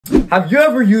Have you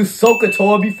ever used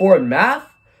SOHCAHTOA before in math?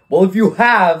 Well, if you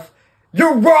have,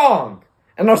 you're wrong!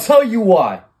 And I'll tell you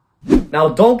why. Now,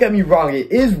 don't get me wrong,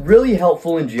 it is really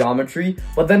helpful in geometry,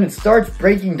 but then it starts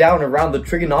breaking down around the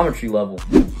trigonometry level.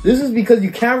 This is because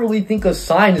you can't really think of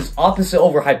sine as opposite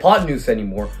over hypotenuse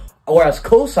anymore, whereas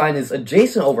cosine is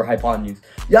adjacent over hypotenuse.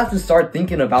 You have to start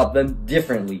thinking about them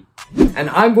differently. And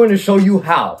I'm going to show you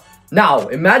how. Now,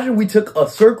 imagine we took a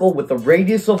circle with a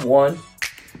radius of 1.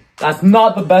 That's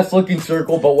not the best looking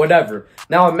circle, but whatever.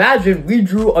 Now imagine we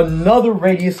drew another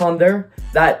radius on there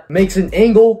that makes an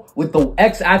angle with the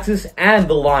x-axis and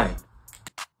the line.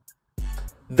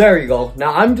 There you go.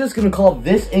 Now I'm just going to call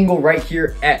this angle right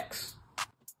here x.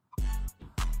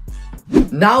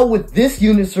 Now with this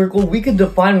unit circle, we can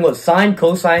define what sine,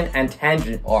 cosine, and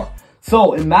tangent are.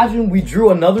 So imagine we drew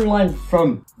another line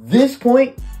from this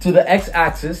point to the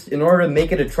x-axis in order to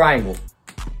make it a triangle.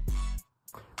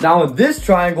 Now in this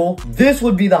triangle, this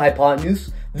would be the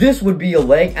hypotenuse, this would be a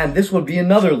leg, and this would be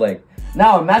another leg.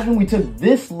 Now imagine we took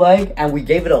this leg and we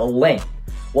gave it a length.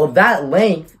 Well, that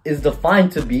length is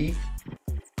defined to be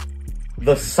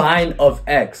the sine of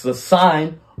x. The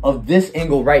sine of this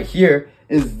angle right here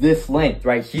is this length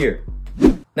right here.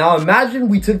 Now imagine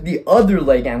we took the other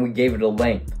leg and we gave it a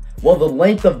length. Well, the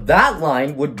length of that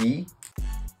line would be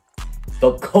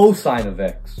the cosine of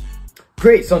x.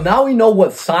 Great, so now we know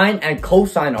what sine and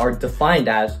cosine are defined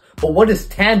as, but what is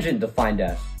tangent defined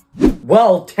as?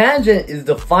 Well, tangent is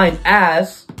defined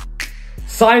as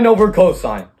sine over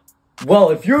cosine.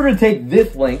 Well, if you were to take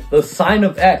this length, the sine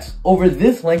of x, over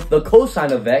this length, the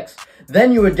cosine of x,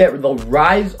 then you would get the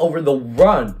rise over the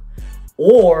run,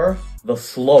 or the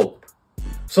slope.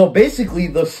 So basically,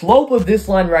 the slope of this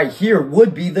line right here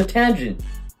would be the tangent.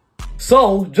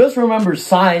 So, just remember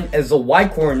sine as the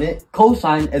y-coordinate,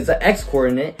 cosine as the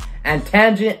x-coordinate, and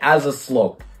tangent as a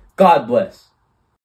slope. God bless.